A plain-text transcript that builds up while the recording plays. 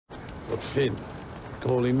But Finn,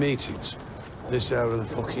 calling meetings this hour of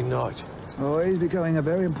the fucking night. Oh, he's becoming a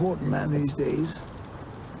very important man these days.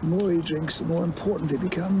 The more he drinks, the more important he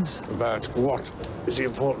becomes. About what is the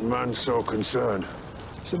important man so concerned?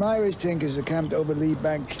 Some Irish tinkers are camped over Lee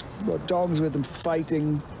Bank. Brought dogs with them for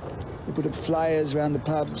fighting. They put up flyers around the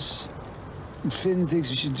pubs. And Finn thinks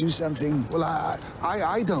we should do something. Well,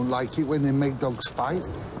 I don't like it when they make dogs fight.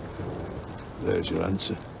 There's your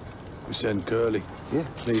answer. We send Curly. Yeah.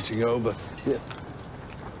 Meeting over. Yeah.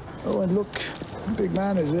 Oh, and look, the big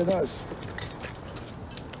man is with us.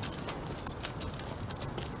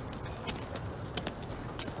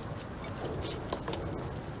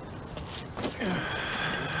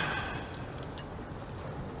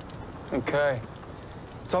 Okay.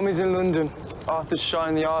 Tommy's in London. Arthur's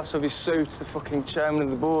shining the arse of his suit, the fucking chairman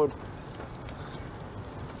of the board.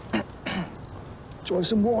 Do you want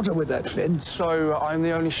some water with that, Finn? So, I'm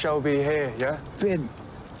the only Shelby here, yeah? Finn,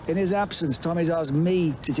 in his absence, Tommy's asked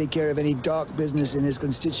me to take care of any dark business in his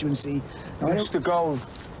constituency. Now, Mr. Gold,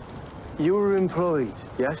 you were employed,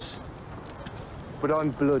 yes? But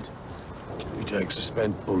I'm blood. He takes a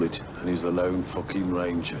spent bullet, and he's the lone fucking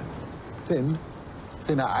ranger. Finn,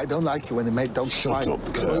 I don't like it when they make dogs fight. Shut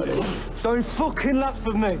up, Curly. Don't fucking laugh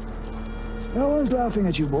at me! no one's laughing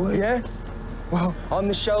at you, boy. Yeah? Well, I'm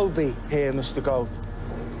the Shelby here, Mr. Gold.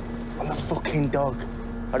 I'm a fucking dog.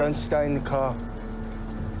 I don't stay in the car.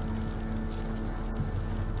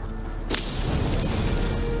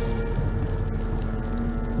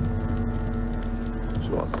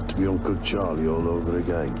 So I've got to be Uncle Charlie all over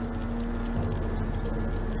again.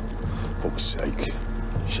 For fuck's sake.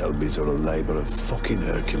 Shelby's are a labour of fucking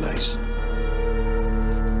Hercules.